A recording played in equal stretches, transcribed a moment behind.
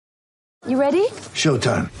You ready?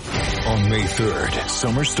 Showtime. On May 3rd,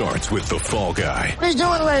 summer starts with The Fall Guy. Let's do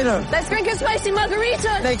it later. Let's drink a spicy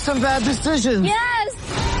margarita. Make some bad decisions.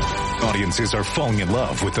 Yes! Audiences are falling in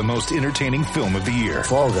love with the most entertaining film of the year.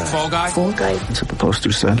 Fall Guy. Fall Guy? Fall guy. That's what the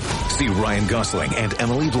poster said. See Ryan Gosling and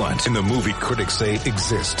Emily Blunt in the movie critics say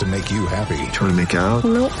exists to make you happy. Trying to make it out?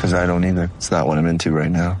 Nope. Because I don't either. It's not what I'm into right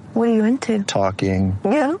now. What are you into? Talking.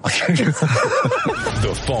 Yeah.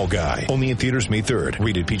 The Fall Guy. Only in theaters May 3rd.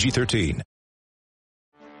 Rated PG-13.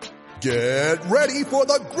 Get ready for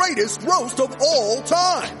the greatest roast of all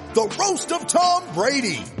time. The Roast of Tom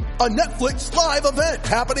Brady. A Netflix live event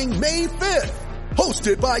happening May 5th.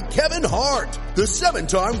 Hosted by Kevin Hart. The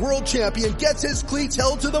 7-time world champion gets his cleats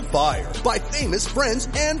held to the fire by famous friends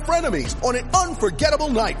and frenemies on an unforgettable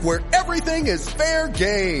night where everything is fair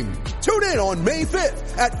game. Tune in on May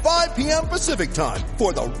 5th at 5 p.m. Pacific time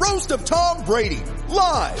for the Roast of Tom Brady.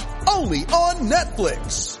 Live only on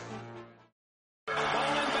Netflix.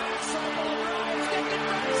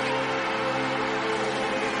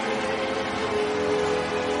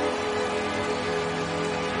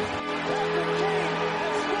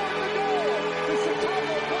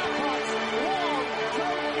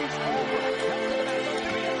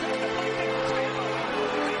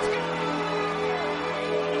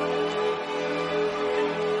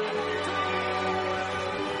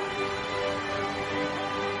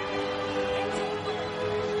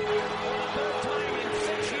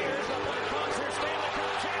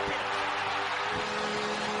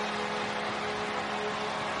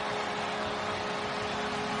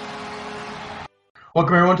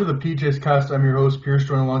 Welcome everyone to the PJ's Cast. I'm your host, Pierce,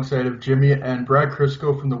 joined alongside of Jimmy and Brad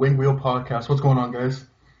Crisco from the Wing Wheel Podcast. What's going on, guys?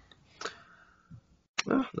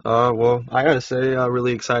 Well, I gotta say,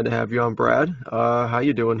 really excited to have you on, Brad. How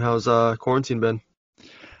you doing? How's quarantine been?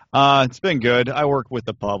 It's been good. I work with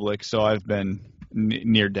the public, so I've been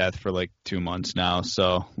near death for like 2 months now.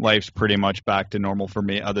 So life's pretty much back to normal for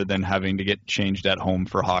me, other than having to get changed at home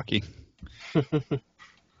for hockey.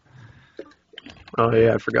 Oh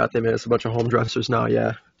yeah, I forgot they made us a bunch of home dressers now.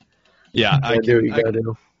 Yeah. Yeah, I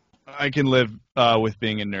do. I can live with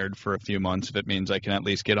being a nerd for a few months if it means I can at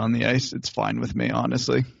least get on the ice. It's fine with me,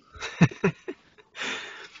 honestly.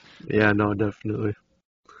 Yeah, no, definitely.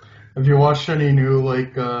 Have you watched any new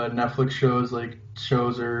Netflix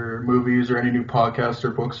shows or movies or any new podcasts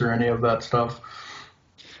or books or any of that stuff?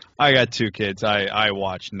 I got 2 kids. I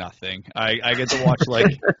watch nothing. I get to watch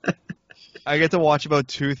I get to watch about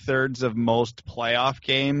 2/3 of most playoff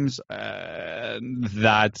games.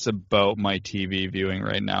 That's about my TV viewing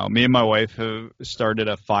right now. Me and my wife have started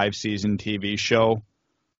a 5-season TV show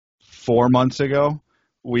 4 months ago.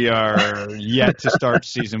 We are yet to start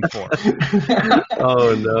season 4.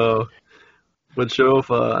 Oh no! What show, if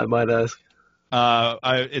I might ask?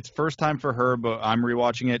 It's first time for her, but I'm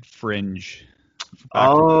rewatching it. Fringe. Back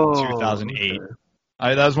from 2008. Okay.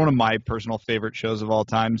 That was one of my personal favorite shows of all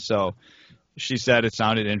time. So she said it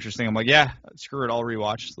sounded interesting. I'm like, yeah, screw it, I'll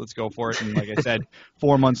rewatch. Let's go for it. And like I said,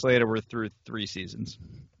 4 months later, we're through 3 seasons.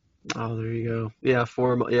 Oh, there you go. Yeah,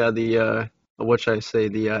 the what should I say?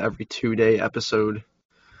 The every 2-day episode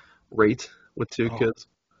rate with 2 kids.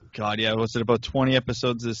 God, yeah, was it about 20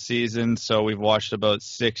 episodes this season? So we've watched about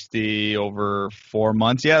 60 over 4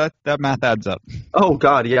 months. Yeah, that math adds up. Oh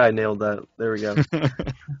God, yeah, I nailed that. There we go.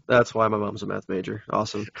 That's why my mom's a math major.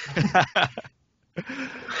 Awesome.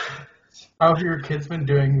 How have your kids been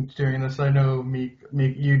doing during this? I know Meek,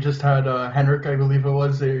 you just had Henrik, I believe it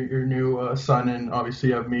was, your new son, and obviously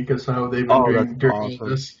you have Mika, so how have they been doing during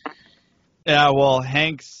this? Yeah, well,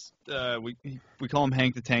 Hank's, we call him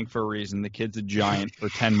Hank the Tank for a reason. The kid's a giant for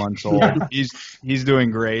 10 months old. He's doing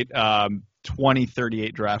great.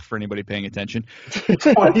 2038 draft for anybody paying attention.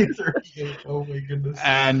 2038, oh my goodness.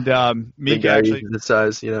 And Mika actually... the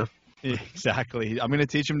size, you know. Exactly. I'm going to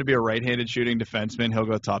teach him to be a right-handed shooting defenseman. He'll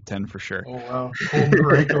go top 10 for sure. Oh, wow.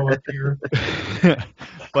 Full up here.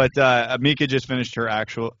 But Mika just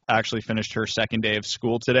actually finished her second day of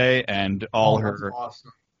school today, and all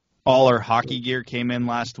her hockey gear came in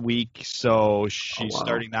last week, so she's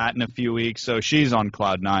starting that in a few weeks. So she's on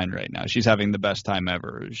cloud 9 right now. She's having the best time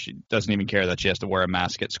ever. She doesn't even care that she has to wear a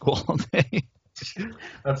mask at school all day.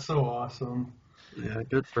 That's so awesome. Yeah,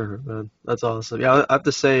 good for her, man. That's awesome. Yeah, I have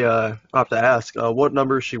to say, I have to ask, what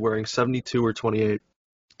number is she wearing, 72 or 28?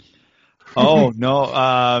 Oh,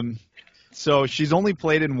 no. So she's only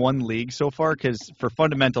played in one league so far, because for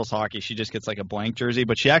fundamentals hockey, she just gets like a blank jersey.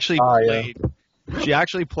 But she actually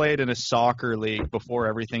played in a soccer league before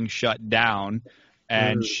everything shut down,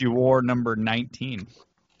 and she wore number 19.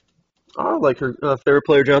 Oh, like her favorite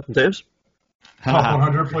player, Jonathan Toews? Top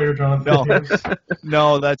 100 player Jonathan Hughes.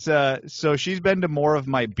 No, that's so she's been to more of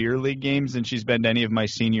my beer league games than she's been to any of my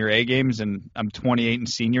senior A games, and I'm 28 in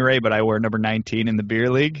senior A, but I wear number 19 in the beer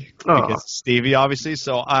league because Stevie, obviously.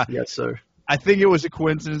 So yes, sir. I think it was a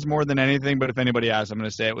coincidence more than anything, but if anybody asks, I'm going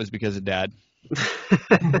to say it was because of Dad.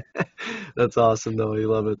 That's awesome, though. You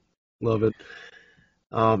love it. Love it.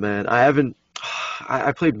 Oh, man.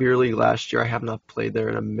 I played beer league last year. I have not played there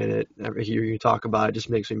in a minute. Every hear you talk about it just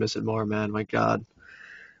makes me miss it more, man. My God.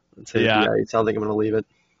 Yeah, it sounds like I'm going to leave it.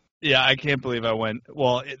 Yeah, I can't believe I went.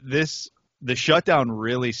 Well, the shutdown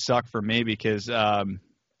really sucked for me because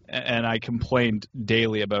and I complained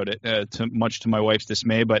daily about it, much to my wife's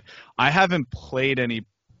dismay. But I haven't played any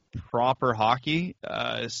proper hockey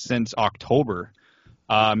since October.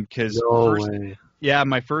 My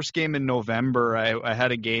first game in November, I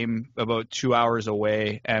had a game about 2 hours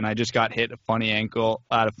away, and I just got hit at a funny angle,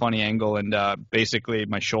 and basically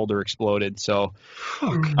my shoulder exploded. So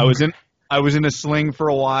I was in a sling for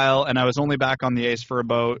a while, and I was only back on the ice for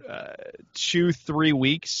about 2-3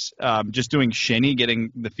 weeks, just doing shinny,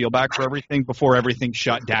 getting the feel back for everything before everything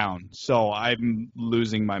shut down. So I'm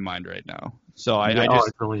losing my mind right now. So I can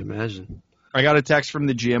only imagine. I got a text from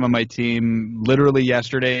the GM of my team literally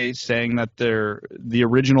yesterday saying that the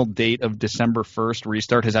original date of December 1st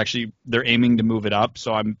restart they're aiming to move it up.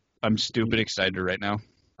 So I'm stupid excited right now.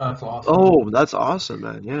 That's awesome. Oh, that's awesome,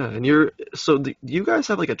 man. Yeah. And do you guys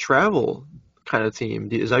have like a travel kind of team?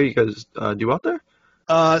 Is that what you guys do out there?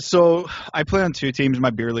 So I play on 2 teams. My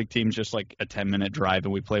beer league team's just like a 10-minute drive,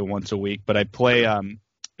 and we play once a week. But I play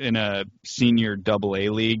in a senior AA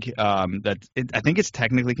league. I think it's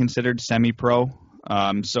technically considered semi-pro.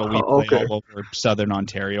 So we play all over Southern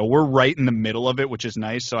Ontario. We're right in the middle of it, which is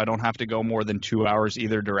nice. So I don't have to go more than 2 hours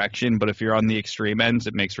either direction. But if you're on the extreme ends,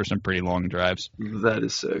 it makes for some pretty long drives. That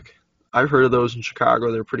is sick. I've heard of those in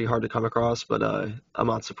Chicago. They're pretty hard to come across, but I'm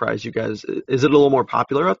not surprised you guys. Is it a little more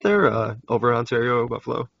popular up there over in Ontario,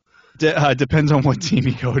 Buffalo? Depends on what team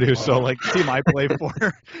you go to. So, like the team I play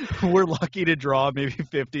for, we're lucky to draw maybe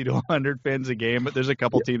 50 to 100 fans a game. But there's a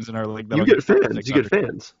couple teams in our league that you get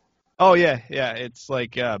fans. Oh yeah. It's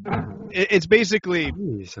like it's basically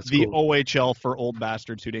the cool. OHL for old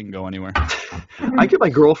bastards who didn't go anywhere. I get my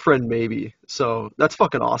girlfriend maybe, so that's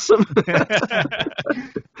fucking awesome.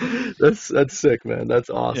 That's sick, man. That's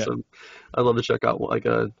awesome. Yeah. I'd love to check out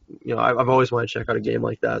I've always wanted to check out a game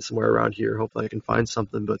like that somewhere around here. Hopefully I can find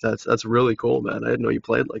something, but that's really cool, man. I didn't know you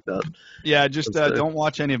played like that. Yeah, just don't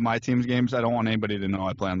watch any of my team's games. I don't want anybody to know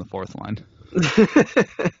I play on the fourth line.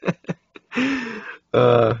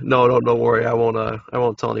 No, don't worry. I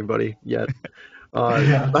won't tell anybody yet. I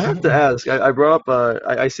have to ask. I brought up.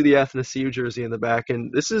 I see the Athanasiou jersey in the back,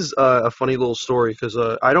 and this is a funny little story because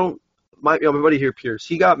my buddy here, Pierce.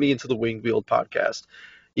 He got me into the Winged Wheel podcast.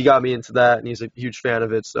 He got me into that, and he's a huge fan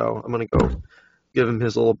of it. So I'm gonna go give him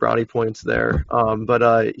his little brownie points there.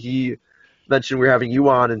 But he mentioned we were having you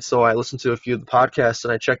on, and so I listened to a few of the podcasts,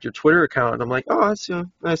 and I checked your Twitter account, and I'm like, I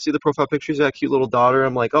see the profile pictures of that cute little daughter.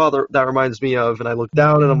 I'm like, that reminds me of, and I look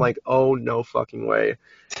down, and I'm like, oh, no fucking way.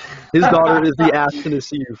 His daughter is the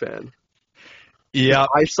Athanasiou fan. Yeah.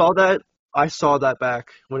 I saw that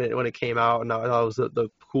back when it came out, and I thought it was the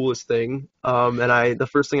coolest thing. And the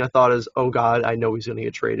first thing I thought is, oh, God, I know he's going to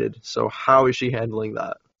get traded. So how is she handling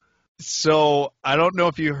that? So I don't know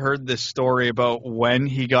if you heard this story about when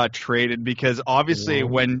he got traded, because obviously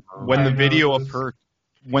when the video of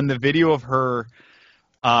her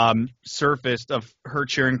surfaced of her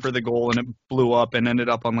cheering for the goal and it blew up and ended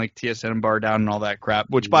up on like TSN Bar Down and all that crap.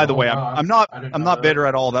 Which, by the way, I'm not bitter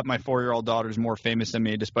at all that my 4-year-old daughter is more famous than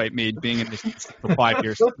me, despite me being in this for 5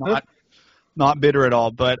 years. Not bitter at all,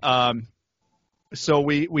 but. So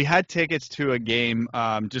we had tickets to a game,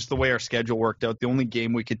 just the way our schedule worked out. The only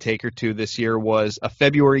game we could take her to this year was a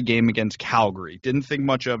February game against Calgary. Didn't think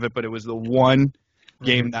much of it, but it was the one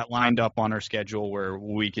game that lined up on our schedule where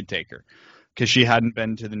we could take her because she hadn't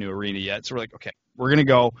been to the new arena yet. So we're like, okay, we're going to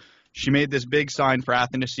go. She made this big sign for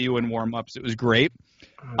Athanasiou in warm-ups. It was great.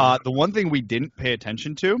 The one thing we didn't pay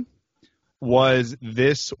attention to was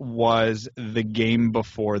the game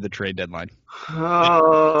before the trade deadline.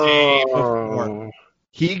 The day before.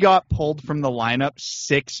 He got pulled from the lineup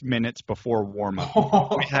 6 minutes before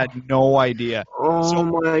warm-up. We had no idea. Oh,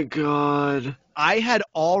 my God. I had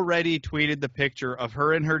already tweeted the picture of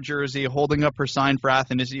her in her jersey holding up her sign for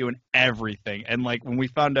Athanasiou and everything. And, like, when we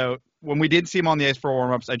did see him on the ice for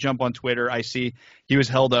warm-ups, I jump on Twitter. I see he was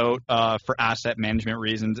held out for asset management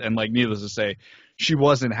reasons. And, like, needless to say, she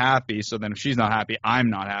wasn't happy. So then if she's not happy, I'm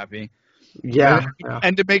not happy. Yeah.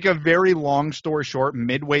 And to make a very long story short,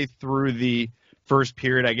 midway through the first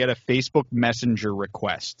period, I get a Facebook Messenger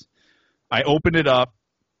request I opened it up.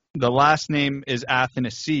 The last name is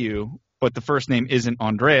Athanasiou, but the first name isn't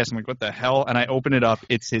Andreas. I'm like, what the hell? And I open it up.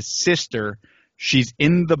 It's his sister. She's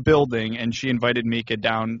in the building, and she invited Mika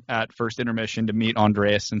down at first intermission to meet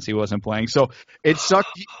Andreas since he wasn't playing. So it sucked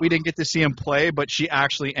we didn't get to see him play, but she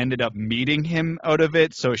actually ended up meeting him out of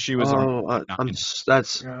it. So she was.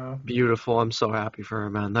 That's beautiful. I'm so happy for her,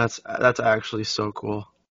 man. That's actually so cool.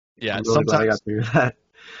 Yeah, I'm really glad I got to hear that.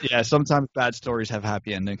 Yeah, sometimes bad stories have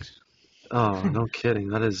happy endings. Oh, no kidding.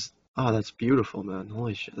 That's beautiful, man.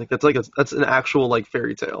 Holy shit! That's an actual like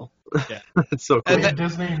fairy tale. Yeah, it's so cool. It's a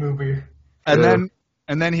Disney movie.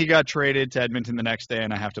 And then he got traded to Edmonton the next day,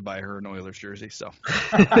 and I have to buy her an Oilers jersey. So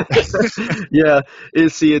yeah,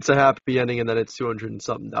 it's a happy ending, and then it's $200 and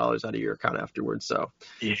something out of your account afterwards. So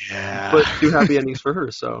yeah, but 2 happy endings for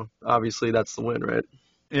her. So obviously that's the win, right?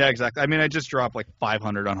 Yeah, exactly. I mean, I just dropped like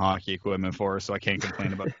 $500 on hockey equipment for her, so I can't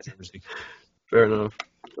complain about the jersey. Fair enough.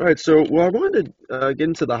 All right, so I wanted to get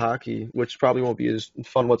into the hockey, which probably won't be as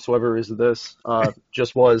fun whatsoever as this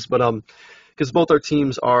just was, but because both our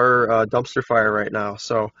teams are dumpster fire right now.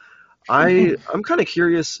 So I'm kind of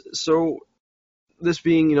curious. So this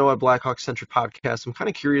being, a Blackhawks-centric podcast, I'm kind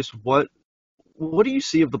of curious, what do you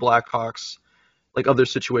see of the Blackhawks, like of their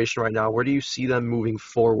situation right now? Where do you see them moving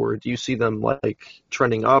forward? Do you see them like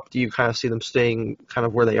trending up? Do you kind of see them staying kind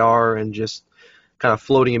of where they are and just kind of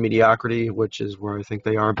floating in mediocrity, which is where I think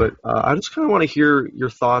they are? But I just kind of want to hear your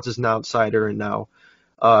thoughts as an outsider, and now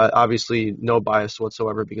obviously no bias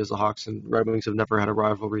whatsoever because the Hawks and Red Wings have never had a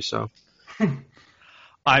rivalry. So,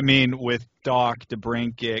 I mean, with Doc,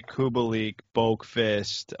 DeBrincat, Kubalik,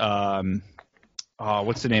 Boakfist,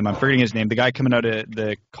 what's the name? I'm forgetting his name. The guy coming out of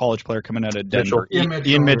the college player coming out of Denver,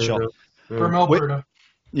 Ian Mitchell. From Alberta.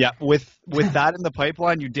 With that in the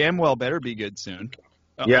pipeline, you damn well better be good soon.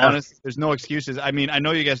 Yeah. Honestly, there's no excuses. I mean, I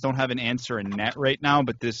know you guys don't have an answer in net right now,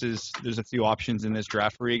 but there's a few options in this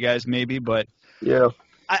draft for you guys maybe. But yeah,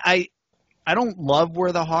 I don't love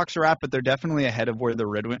where the Hawks are at, but they're definitely ahead of where the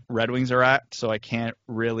Red Wings are at, so I can't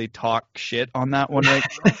really talk shit on that one right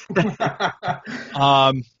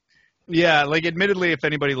now. Yeah, like admittedly, if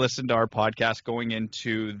anybody listened to our podcast going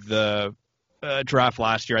into the draft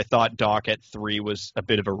last year, I thought Doc at 3 was a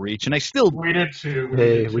bit of a reach, and I still we did too.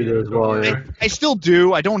 We did as well. Yeah. I still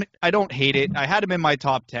do. I don't hate it. I had him in my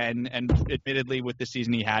top 10, and admittedly, with the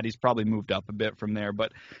season he had, he's probably moved up a bit from there,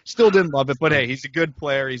 but still didn't love it. But hey, he's a good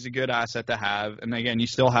player. He's a good asset to have, and again, you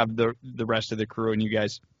still have the rest of the crew, and you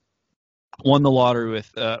guys won the lottery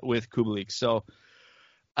with Kubalik. So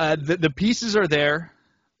the pieces are there.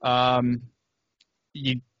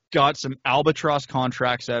 You got some albatross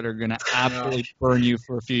contracts that are going to absolutely burn you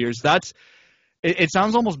for a few years. It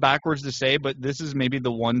sounds almost backwards to say, but this is maybe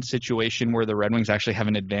the one situation where the Red Wings actually have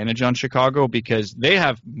an advantage on Chicago because they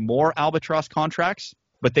have more albatross contracts,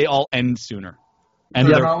 but they all end sooner. And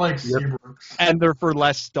they're not like Seabrooks. And they're for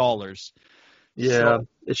less dollars. Yeah, so,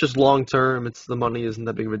 it's just long term. It's the money isn't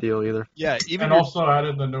that big of a deal either. Yeah, and also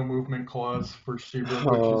added the no movement clause for Seabrook,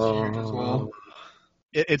 which is huge as well.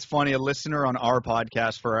 It's funny, a listener on our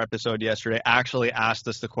podcast for our episode yesterday actually asked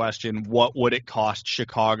us the question, what would it cost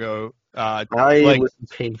Chicago? I listened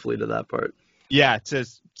painfully to that part. Yeah,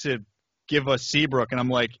 to give us Seabrook, and I'm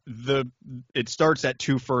like, it starts at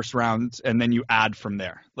 2 first rounds, and then you add from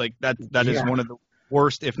there. Like that is one of the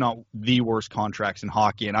worst, if not the worst, contracts in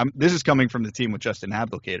hockey. And this is coming from the team with Justin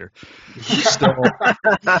Havlickater.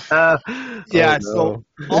 So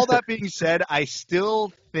all that being said, I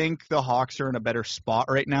still think the Hawks are in a better spot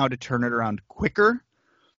right now to turn it around quicker.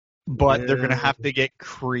 But they're going to have to get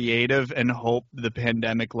creative and hope the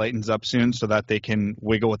pandemic lightens up soon so that they can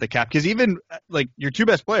wiggle with the cap. Because even like your 2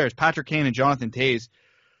 best players, Patrick Kane and Jonathan Toews,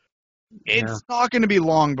 it's not going to be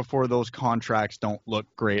long before those contracts don't look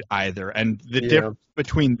great either. And the difference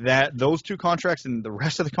between those 2 contracts and the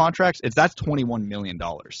rest of the contracts that's $21 million.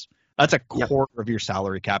 That's a quarter of your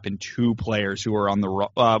salary cap in 2 players who are on the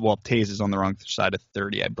Toews is on the wrong side of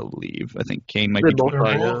 30, I believe. I think Kane might be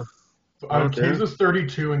 25. Toews is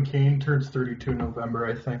 32 and Kane turns 32 in November,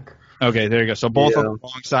 I think. Okay, there you go. So both on the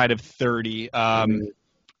wrong side of 30.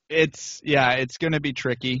 It's going to be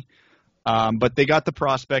tricky. But they got the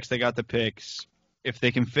prospects, they got the picks. If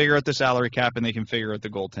they can figure out the salary cap and they can figure out the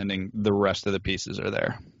goaltending, the rest of the pieces are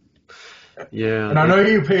there. Yeah. And I know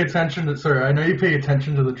you pay attention to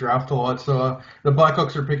the draft a lot. So the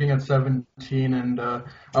Blackhawks are picking at 17, and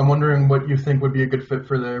I'm wondering what you think would be a good fit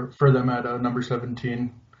for them at number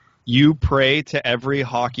 17. You pray to every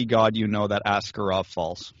hockey god you know that Askarov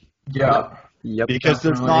falls. Yeah. Yep. Because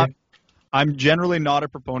I'm generally not a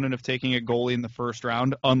proponent of taking a goalie in the first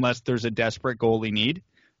round unless there's a desperate goalie need.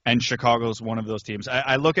 And Chicago's one of those teams.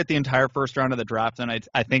 I look at the entire first round of the draft, and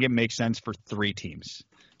I think it makes sense for 3 teams.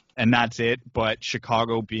 And that's it, but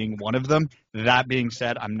Chicago being one of them. That being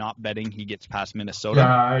said, I'm not betting he gets past Minnesota.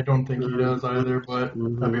 Yeah, I don't think he does either, but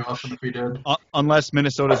that'd be awesome if he did. Unless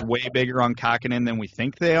Minnesota's way bigger on Kakkonen than we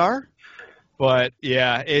think they are. But,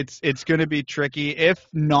 yeah, it's going to be tricky. If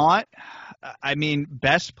not, I mean,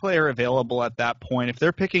 best player available at that point. If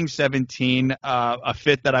they're picking 17, a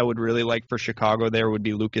fit that I would really like for Chicago there would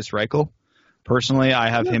be Lukas Reichel. Personally, I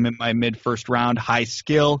have him in my mid-first round. High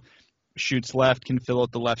skill, shoots left, can fill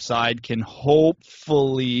out the left side, can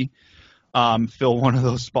hopefully fill one of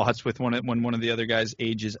those spots with when one of the other guys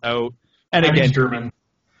ages out. And again, he's German.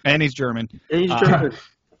 And he's German.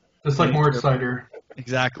 Just like Moritz Seider.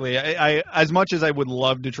 Exactly. I as much as I would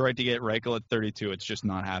love Detroit to get Reichel at 32, it's just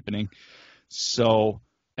not happening. So,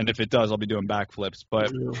 and if it does, I'll be doing backflips.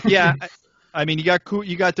 But yeah, I mean, you got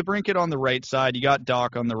DeBrincat on the right side, you got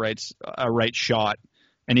Doc on the right shot,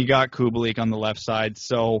 and you got Kubalik on the left side.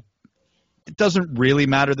 So it doesn't really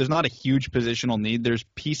matter. There's not a huge positional need. There's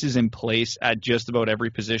pieces in place at just about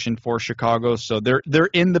every position for Chicago. So they're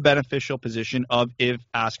in the beneficial position of if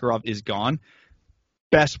Askarov is gone.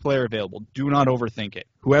 Best player available. Do not overthink it.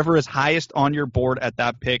 Whoever is highest on your board at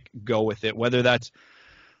that pick, go with it. Whether that's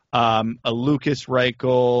a Lukas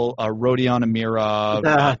Reichel, a Rodion Amirov.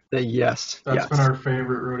 That's been our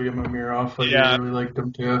favorite, Rodion Amirov. We really liked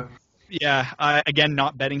him too. Yeah, again,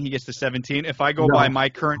 not betting he gets to 17. If I go by my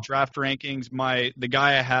current draft rankings, the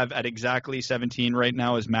guy I have at exactly 17 right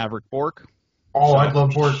now is Mavrik Bourque. Oh, I love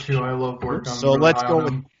Bourque too. I love Bourque. So let's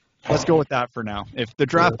go with that for now. If the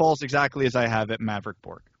draft falls exactly as I have it, Mavrik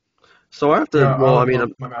Bourque. So I have to.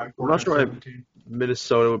 I'm not sure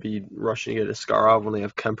Minnesota would be rushing to get Askarov when they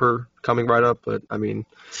have Kemper coming right up, but I mean,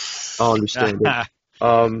 I'll understand it.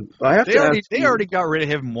 They already got rid of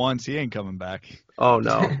him once. He ain't coming back. Oh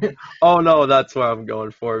no, that's what I'm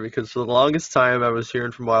going for, because for the longest time I was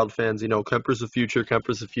hearing from Wild fans, Kemper's the future.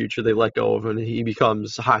 They let go of him, and he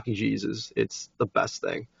becomes hockey Jesus. It's the best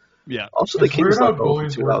thing. Yeah. Also, the Kings let go of him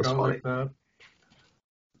too. That was funny.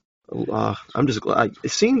 Like I'm just glad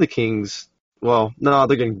seeing the Kings. Well, no,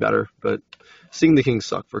 they're getting better, but seeing the Kings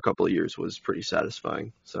suck for a couple of years was pretty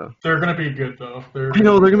satisfying. So they're gonna be good though. I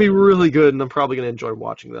know they're gonna be really good, and I'm probably gonna enjoy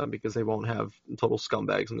watching them because they won't have total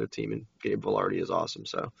scumbags on their team, and Gabe Vilardi is awesome.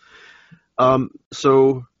 So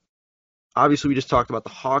obviously we just talked about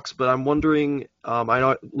the Hawks, but I'm wondering. I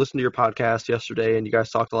know I listened to your podcast yesterday, and you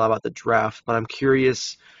guys talked a lot about the draft, but I'm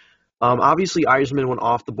curious. Obviously, Yzerman went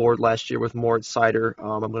off the board last year with Moritz Seider.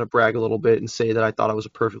 I'm going to brag a little bit and say that I thought it was a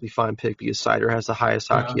perfectly fine pick because Seider has the highest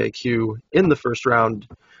hockey IQ in the first round.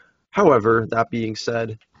 However, that being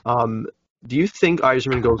said, do you think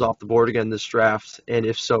Yzerman goes off the board again this draft? And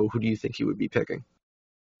if so, who do you think he would be picking?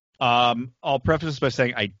 I'll preface this by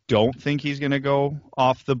saying I don't think he's going to go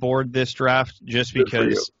off the board this draft just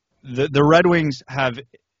because the Red Wings have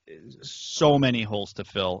so many holes to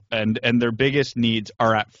fill, and their biggest needs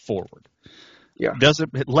are at forward. Yeah.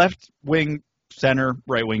 Left wing, center,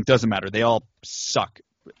 right wing, doesn't matter. They all suck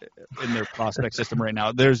in their prospect system right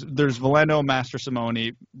now. There's Veleno,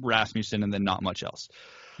 Mastrosimone, Rasmussen, and then not much else.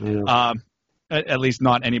 Yeah. At least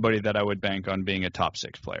not anybody that I would bank on being a top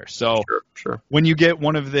 6 player. So sure. When you get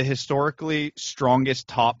one of the historically strongest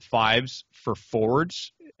top 5s for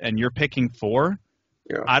forwards and you're picking 4,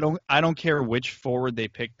 I don't care which forward they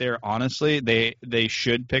pick there. Honestly, they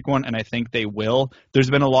should pick one, and I think they will. There's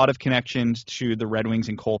been a lot of connections to the Red Wings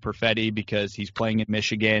and Cole Perfetti because he's playing in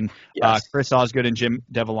Michigan. Yes. Chris Osgood and Jim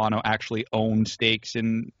Devellano actually own stakes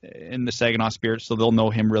in the Saginaw Spirit, so they'll know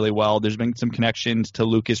him really well. There's been some connections to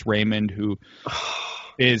Lucas Raymond, who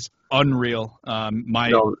is unreal. My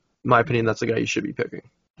opinion, that's the guy you should be picking.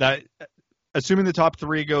 That, assuming the top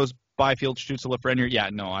 3 goes Byfield, Stützle,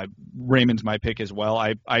 Lafreniere. Raymond's my pick as well.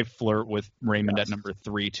 I flirt with Raymond at number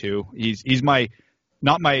 3 too. He's not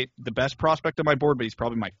the best prospect on my board, but he's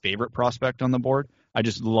probably my favorite prospect on the board. I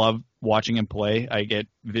just love watching him play. I get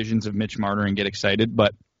visions of Mitch Marner and get excited,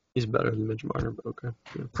 but he's better than Mitch Marner, but okay.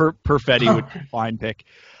 Yeah. Perfetti would be a fine pick.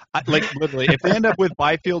 Literally, if they end up with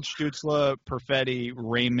Byfield, Stützle, Perfetti,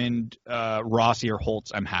 Raymond, Rossi, or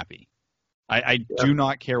Holtz, I'm happy. I do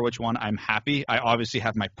not care which one. I'm happy. I obviously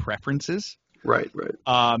have my preferences. Right.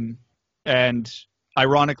 And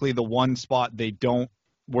ironically, the one spot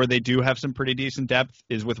where they do have some pretty decent depth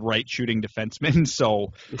is with right shooting defensemen.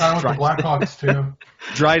 So kind of with the Blackhawks too.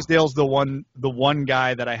 Drysdale's the one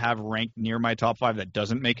guy that I have ranked near my top 5 that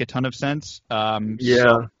doesn't make a ton of sense.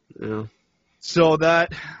 So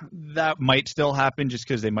that might still happen just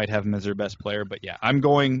because they might have him as their best player. But yeah, I'm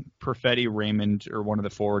going Perfetti, Raymond, or one of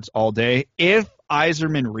the forwards all day. If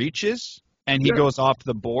Yzerman reaches, and he goes off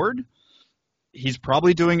the board, he's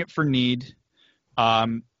probably doing it for need.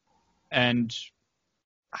 And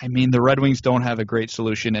I mean, the Red Wings don't have a great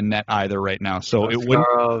solution in net either right now, so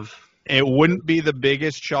it wouldn't be the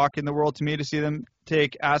biggest shock in the world to me to see them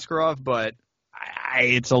take Askarov, but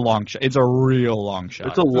it's a long shot. It's a real long shot.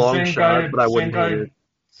 It's a long shot, but I wouldn't hate it.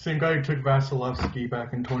 Same guy who took Vasilevsky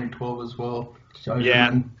back in 2012 as well.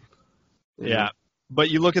 Yeah. But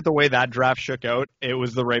you look at the way that draft shook out, it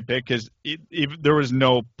was the right pick because there was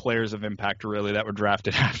no players of impact really that were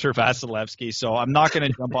drafted after Vasilevsky. So I'm not going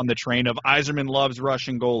to jump on the train of Yzerman loves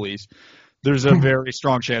Russian goalies. There's a very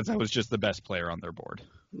strong chance I was just the best player on their board.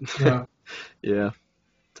 Yeah.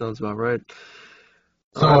 Sounds about right.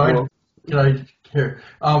 So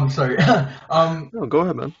sorry. No, go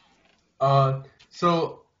ahead, man.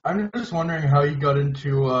 So I'm just wondering how you got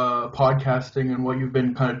into podcasting and what you've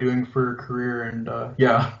been kind of doing for your career, and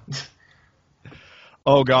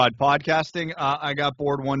Oh God, podcasting! I got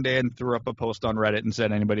bored one day and threw up a post on Reddit and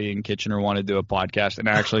said anybody in Kitchener want to do a podcast, and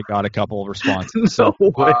I actually got a couple of responses. No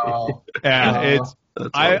way. Wow. Yeah,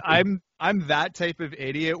 Awesome. I'm that type of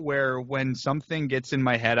idiot where when something gets in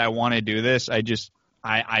my head, I want to do this.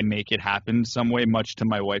 I make it happen some way, much to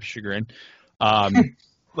my wife's chagrin.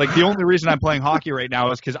 Like the only reason I'm playing hockey right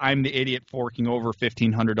now is because I'm the idiot forking over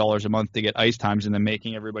 $1,500 a month to get ice times and then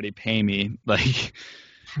making everybody pay me. Like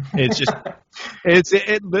it's just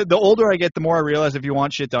the older I get, the more I realize if you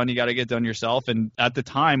want shit done, you got to get done yourself. And at the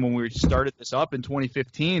time when we started this up in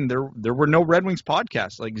 2015, there were no Red Wings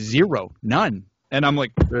podcasts, like zero, none. And I'm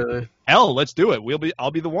like, really? Hell, let's do it.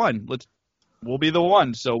 I'll be the one. We'll be the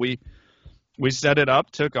one. So we set it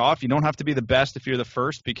up, took off. You don't have to be the best if you're the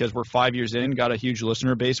first because we're 5 years in, got a huge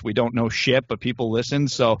listener base. We don't know shit, but people listen.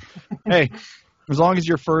 So, hey, as long as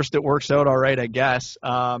you're first, it works out all right, I guess.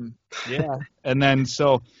 Yeah. And then,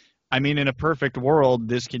 so, I mean, in a perfect world,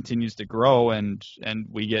 this continues to grow and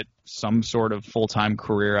we get some sort of full-time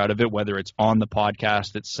career out of it, whether it's on the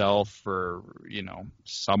podcast itself or,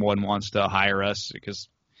 someone wants to hire us because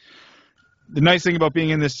the nice thing about being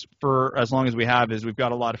in this for as long as we have is we've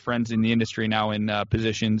got a lot of friends in the industry now in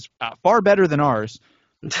positions far better than ours.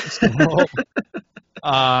 So,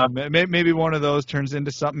 maybe one of those turns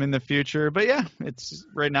into something in the future. But yeah,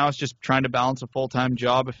 right now it's just trying to balance a full-time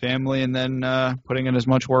job, a family, and then putting in as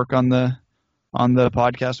much work on the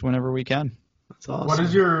podcast whenever we can. That's awesome.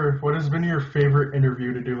 What has been your favorite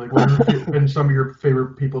interview to do? Like, what have been some of your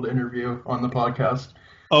favorite people to interview on the podcast?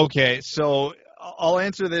 Okay, so I'll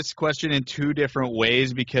answer this question in two different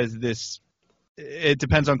ways because it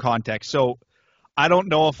depends on context. So I don't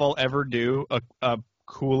know if I'll ever do a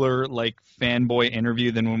cooler like fanboy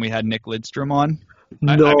interview than when we had Nick Lidstrom on.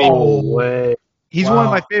 No way. He's one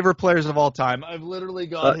of my favorite players of all time. I've literally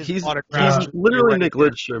got his autograph. He's literally Nick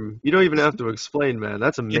Lidstrom. You don't even have to explain, man.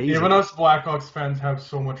 That's amazing. Even us Blackhawks fans have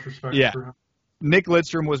so much respect for him. Nick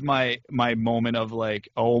Lidstrom was my moment of like,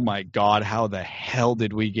 oh my God, how the hell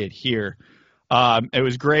did we get here? It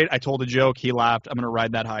was great. I told a joke. He laughed. I'm going to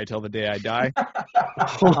ride that high till the day I die.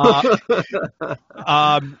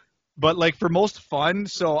 But like for most fun,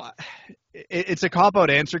 so it's a cop-out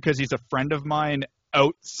answer because he's a friend of mine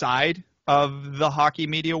outside of the hockey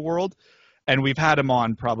media world. And we've had him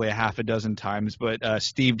on probably a half a dozen times, but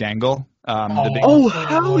Steve Dangle.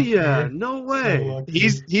 Hell yeah. No way.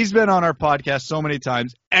 He's been on our podcast so many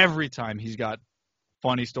times. Every time he's got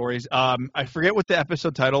funny stories. I forget what the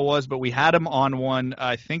episode title was, but we had him on one,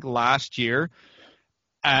 I think, last year.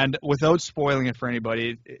 And without spoiling it for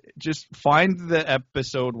anybody, just find the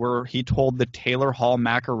episode where he told the Taylor Hall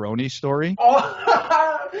macaroni story.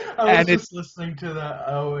 I was just listening to that.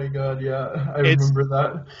 Oh my God, yeah. I remember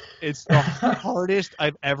that. It's the hardest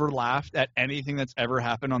I've ever laughed at anything that's ever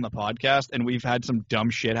happened on the podcast, and we've had some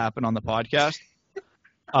dumb shit happen on the podcast.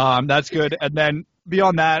 That's good. And then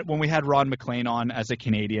beyond that, when we had Ron McLean on as a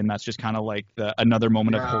Canadian, that's just kind of like another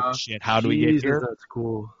moment of holy shit, how do we get here? That's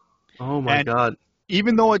cool. Oh my God.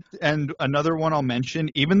 Even though and another one I'll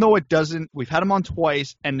mention, even though it doesn't, we've had him on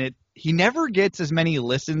twice, and he never gets as many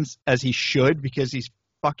listens as he should because he's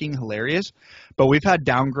fucking hilarious. But we've had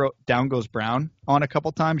Down Goes Brown on a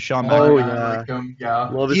couple times. Sean McGuire. Yeah.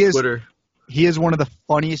 Love his Twitter. He is one of the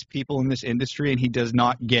funniest people in this industry, and he does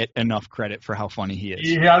not get enough credit for how funny he is.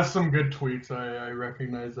 He has some good tweets. I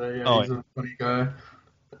recognize that. Yeah, he's a funny guy.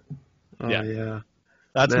 Yeah.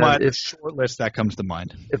 That's my short list that comes to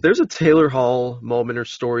mind. If there's a Taylor Hall moment or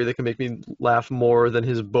story that can make me laugh more than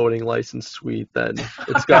his boating license suite, then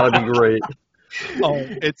it's got to be great.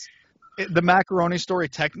 The macaroni story.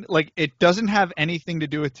 It doesn't have anything to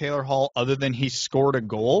do with Taylor Hall other than he scored a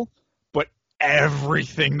goal. But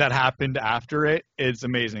everything that happened after it is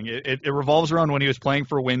amazing. It revolves around when he was playing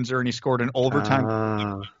for Windsor and he scored an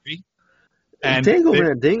overtime victory. And Dangle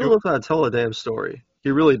knows how to tell a damn story.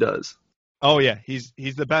 He really does. Oh yeah, he's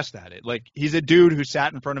the best at it. Like, he's a dude who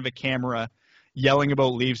sat in front of a camera yelling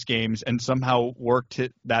about Leafs games and somehow worked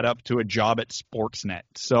that up to a job at Sportsnet.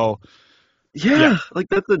 So yeah, like,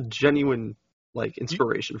 that's a genuine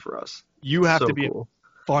inspiration for us. You have to be a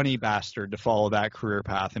funny bastard to follow that career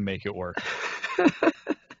path and make it work.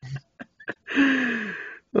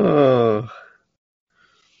 Oh.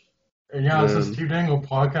 Yeah, it's a Steve Dangle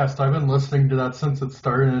podcast. I've been listening to that since it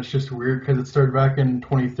started, and it's just weird because it started back in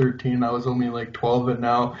 2013. I was only 12, and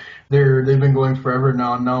now they've been going forever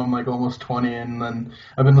now, and now I'm almost 20, and then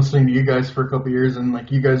I've been listening to you guys for a couple of years,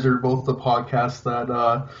 and you guys are both the podcasts that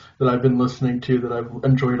I've been listening to that I've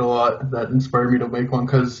enjoyed a lot, that inspired me to make one,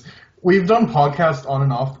 because we've done podcasts on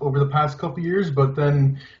and off over the past couple of years, but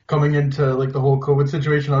then coming into the whole COVID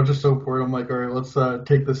situation, I was just so bored. I'm all right, let's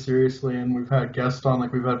take this seriously. And we've had guests on,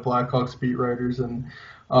 we've had Blackhawks beat writers, and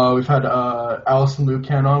we've had Allison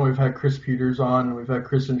Lucan on, we've had Chris Peters on, and we've had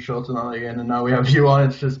Kristen Shelton on again, and now we have you on.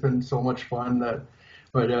 It's just been so much fun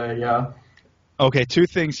yeah. Okay, two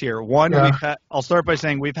things here. One, I'll start by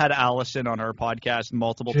saying we've had Allison on our podcast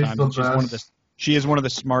multiple times. She is one of the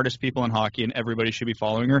smartest people in hockey, and everybody should be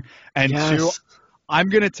following her. And two, I'm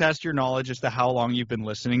going to test your knowledge as to how long you've been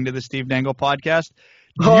listening to the Steve Dangle podcast.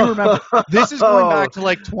 Do you remember? This is going back to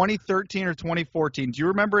 2013 or 2014. Do you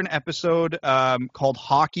remember an episode called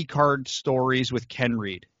Hockey Card Stories with Ken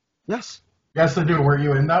Reed? Yes. Yes, I do. Were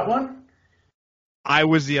you in that one? I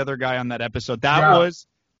was the other guy on that episode. That was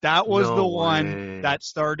the one that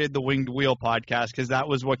started the Winged Wheel podcast, because that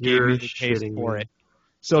was what gave me the taste for it.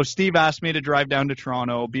 So Steve asked me to drive down to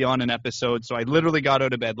Toronto, be on an episode. So I literally got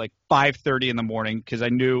out of bed 5:30 in the morning, because I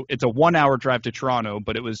knew it's a 1-hour drive to Toronto,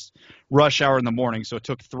 but it was rush hour in the morning, so it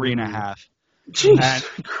took 3.5. Jesus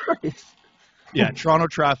Christ. Yeah, Toronto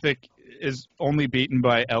traffic is only beaten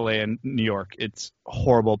by LA and New York. It's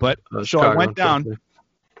horrible. But so I went down,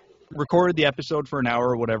 recorded the episode for an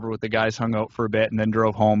hour or whatever with the guys, hung out for a bit, and then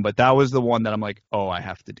drove home. But that was the one that I'm I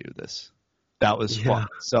have to do this. That was fun.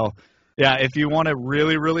 So yeah, if you want to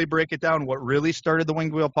really, really break it down, what really started the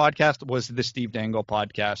Winged Wheel podcast was the Steve Dangle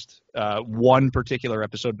podcast. One particular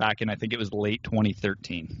episode back in, I think it was late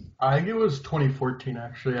 2013. I think it was 2014,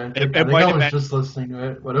 actually. I was just listening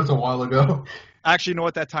to it, but it was a while ago. Actually, you know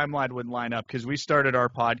what? That timeline would line up, because we started our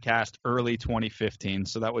podcast early 2015,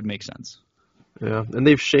 so that would make sense. Yeah, and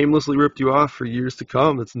they've shamelessly ripped you off for years to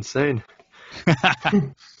come. It's insane.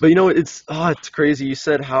 But it's crazy. You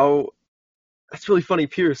said how. That's really funny,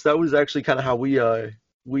 Pierce. That was actually kind of how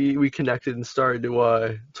we connected and started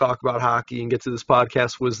to talk about hockey and get to this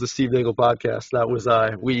podcast, was the Steve Dangle podcast. That was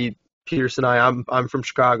Pierce and I'm from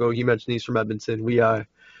Chicago. He mentioned he's from Edmonton.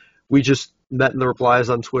 We just met in the replies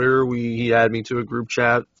on Twitter. He added me to a group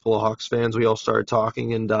chat full of Hawks fans. We all started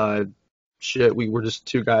talking, and we were just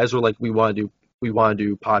two guys. We're we want to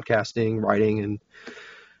do podcasting, writing, and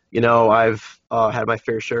I've had my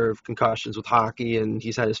fair share of concussions with hockey, and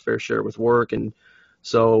he's had his fair share with work, and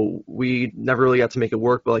so we never really got to make it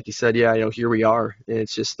work. But like you said, here we are, and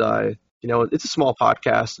it's just it's a small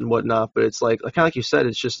podcast and whatnot, but it's kind of like you said,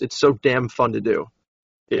 it's so damn fun to do.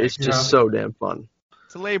 It's just so damn fun.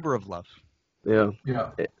 It's a labor of love. Yeah.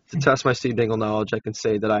 To test my Steve Dangle knowledge, I can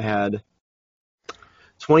say that I had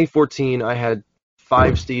 2014. I had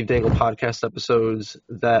 5 Steve Dangle podcast episodes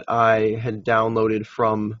that I had downloaded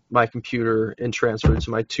from my computer and transferred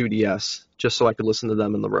to my 2DS just so I could listen to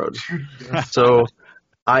them on the road. So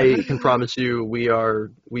I can promise you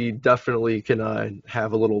we definitely can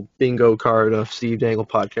have a little bingo card of Steve Dangle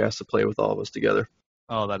podcast to play with all of us together.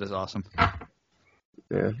 Oh, that is awesome.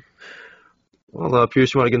 Yeah. Well,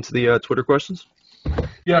 Pierce, you want to get into the Twitter questions?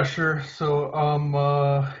 Yeah, sure. So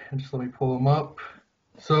just let me pull them up.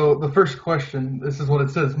 So the first question, this is what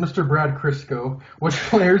it says. Mr. Brad Crisco, which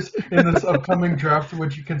players in this upcoming draft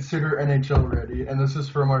would you consider NHL ready? And this is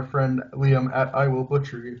from our friend Liam at I Will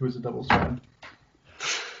Butcher You, who is a Devils fan.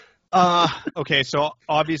 Okay, so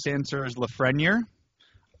obvious answer is Lafreniere.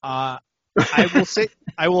 I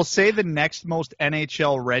will say the next most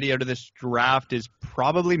NHL ready out of this draft is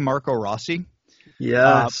probably Marco Rossi.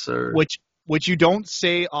 Yes, sir. Which you don't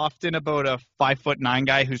say often about a 5'9"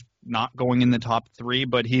 guy who's not going in the top 3,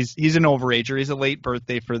 but he's an overager. He's a late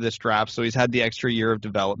birthday for this draft, so he's had the extra year of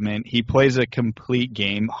development. He plays a complete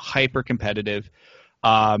game, hyper competitive.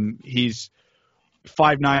 He's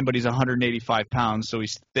 5'9", but he's 185 pounds, so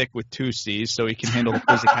he's thick with 2 C's, so he can handle the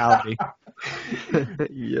physicality.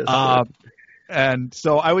 Yes. And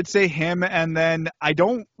so I would say him, and then I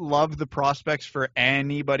don't love the prospects for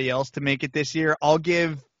anybody else to make it this year. I'll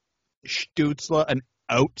give Stützle an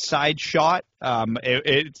outside shot.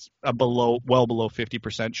 It's a well below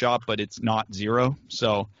 50% shot, but it's not zero.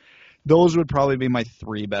 So those would probably be my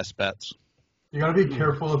three best bets. You got to be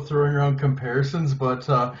careful of throwing around comparisons, but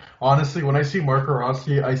honestly, when I see Marco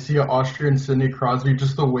Rossi, I see an Austrian Sidney Crosby,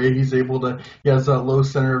 just the way he has a low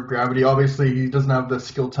center of gravity. Obviously, he doesn't have the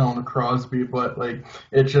skill talent of Crosby, but like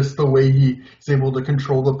it's just the way he's able to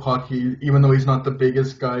control the puck. Even though he's not the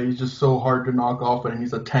biggest guy, he's just so hard to knock off, and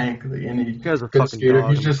he's a tank. And he's a good skater.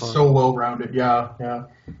 He's just so well-rounded. Yeah.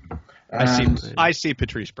 I see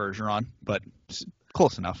Patrice Bergeron, but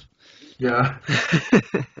close enough. Yeah.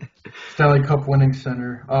 Stanley Cup winning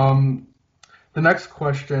center. The next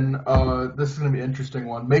question, this is going to be an interesting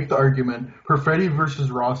one. Make the argument, Perfetti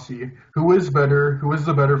versus Rossi. Who is better? Who is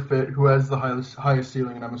the better fit? Who has the highest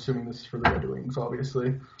ceiling? And I'm assuming this is for the Red Wings,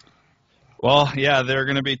 obviously. Well, yeah, they're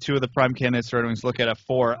going to be two of the prime candidates. Red Wings look at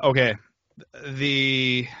 4. Okay.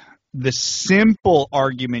 The simple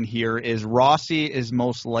argument here is Rossi is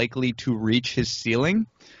most likely to reach his ceiling,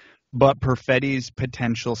 but Perfetti's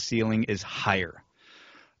potential ceiling is higher.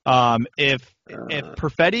 If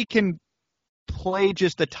Perfetti can play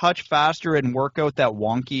just a touch faster and work out that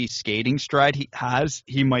wonky skating stride he has,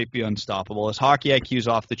 he might be unstoppable. His hockey IQ is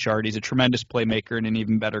off the chart. He's a tremendous playmaker and an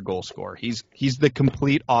even better goal scorer. He's the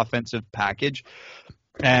complete offensive package.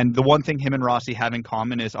 And the one thing him and Rossi have in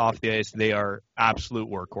common is off the ice, they are absolute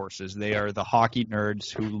workhorses. They are the hockey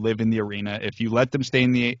nerds who live in the arena. If you let them stay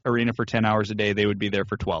in the arena for 10 hours a day, they would be there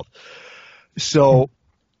for 12. So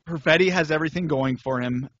Perfetti has everything going for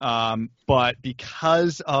him, but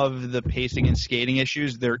because of the pacing and skating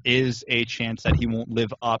issues, there is a chance that he won't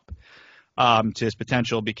live up to his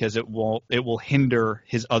potential because it will hinder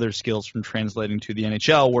his other skills from translating to the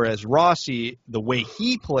NHL, whereas Rossi, the way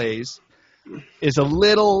he plays, is a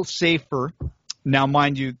little safer. Now,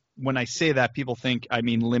 mind you, when I say that, people think I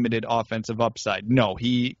mean limited offensive upside. No,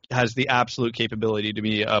 he has the absolute capability to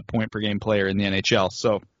be a point-per-game player in the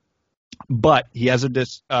NHL. But he has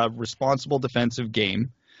a responsible defensive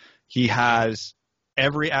game. He has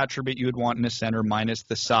every attribute you would want in a center minus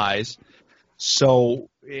the size. So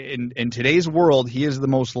in today's world, he is the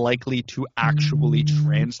most likely to actually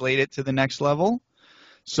translate it to the next level.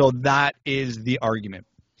 So that is the argument.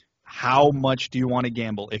 How much do you want to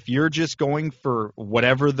gamble? If you're just going for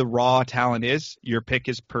whatever the raw talent is, your pick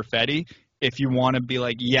is Perfetti. If you want to be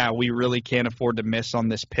like, yeah, we really can't afford to miss on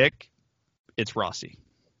this pick, it's Rossi.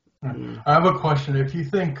 I have a question. If you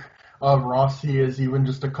think Rossi is even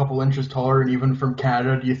just a couple inches taller and even from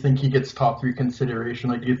Canada, do you think he gets top 3 consideration?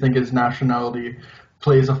 Like, do you think his nationality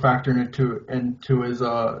plays a factor into his,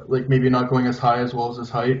 maybe not going as high as well as his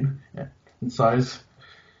height and size?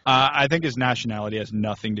 I think his nationality has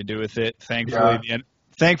nothing to do with it. Thankfully,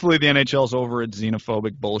 the NHL's over its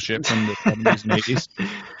xenophobic bullshit from the 70s and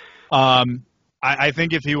 80s. I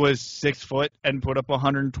think if he was 6 foot and put up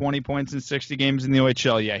 120 points in 60 games in the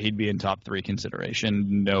OHL, yeah, he'd be in top 3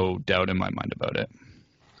 consideration. No doubt in my mind about it.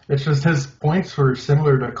 It's just his points were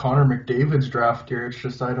similar to Connor McDavid's draft year. It's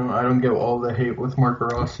just I don't get all the hate with Marco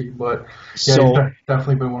Rossi, but yeah, he's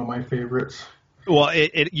definitely been one of my favorites. Well,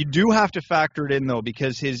 you do have to factor it in though,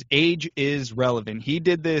 because his age is relevant. He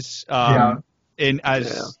did this in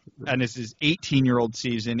his 18-year-old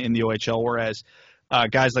season in the OHL, whereas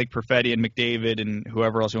guys like Perfetti and McDavid and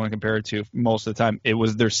whoever else you want to compare it to, most of the time it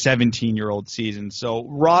was their 17-year-old season. So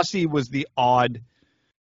Rossi was the odd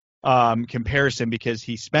comparison because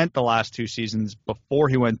he spent the last 2 seasons before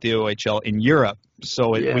he went to the OHL in Europe.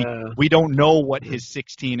 So we don't know what his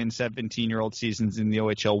 16 and 17-year-old seasons in the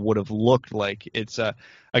OHL would have looked like. It's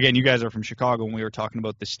again, you guys are from Chicago, and we were talking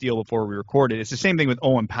about the Steel before we recorded. It's the same thing with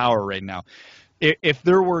Owen Power right now. If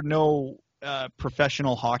there were no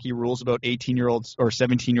professional hockey rules about 18-year-olds or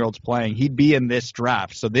 17-year-olds playing, he'd be in this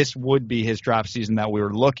draft. So this would be his draft season that we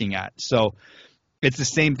were looking at. So it's the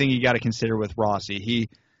same thing you got to consider with Rossi.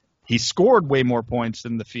 He scored way more points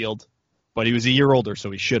than the field, but he was a year older,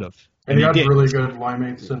 so he should have. And he had really good line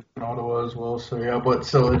mates in Ottawa as well. So yeah, but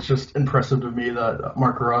still, it's just impressive to me that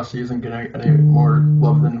Marco Rossi isn't getting any more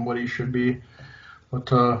love than what he should be.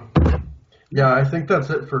 But yeah, I think that's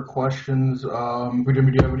it for questions. Do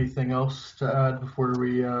you have anything else to add before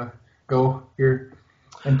we go here?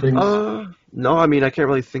 And things? No, I mean, I can't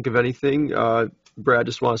really think of anything. Brad,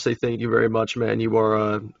 just want to say thank you very much, man. You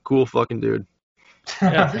are a cool fucking dude.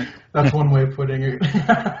 Yeah. That's one way of putting it.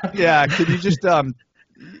 Yeah, could you just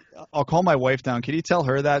I'll call my wife down. Can you tell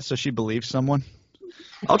her that so she believes someone?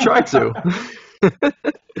 I'll try to.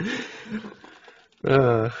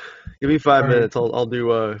 Give me 5 minutes.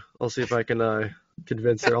 I'll see if I can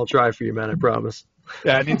convince her. I'll try for you, man. I promise.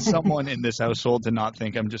 Yeah, I need someone in this household to not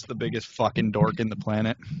think I'm just the biggest fucking dork in the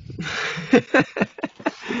planet.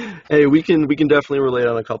 Hey, we can definitely relate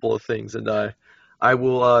on a couple of things, and I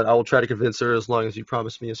will try to convince her as long as you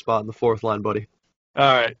promise me a spot in the fourth line, buddy.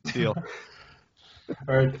 All right, deal.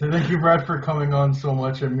 All right, thank you, Brad, for coming on so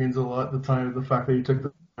much. It means a lot. The fact that you took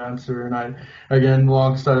the answer, and I, again,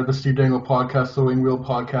 alongside of the Steve Dangle podcast, the Wing Wheel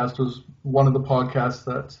podcast was one of the podcasts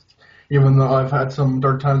that, even though I've had some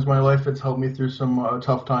dark times in my life, it's helped me through some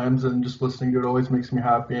tough times, and just listening to it always makes me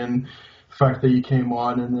happy. And the fact that you came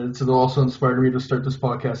on, and it's also inspired me to start this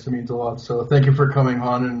podcast. It means a lot. So thank you for coming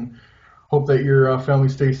on, and hope that your family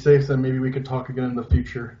stays safe, and maybe we could talk again in the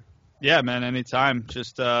future. Yeah, man, anytime.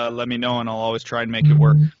 Just let me know, and I'll always try and make it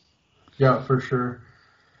work. Yeah, for sure.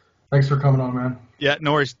 Thanks for coming on, man. Yeah,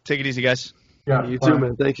 no worries. Take it easy, guys. Yeah, you too,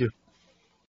 man. Thank you.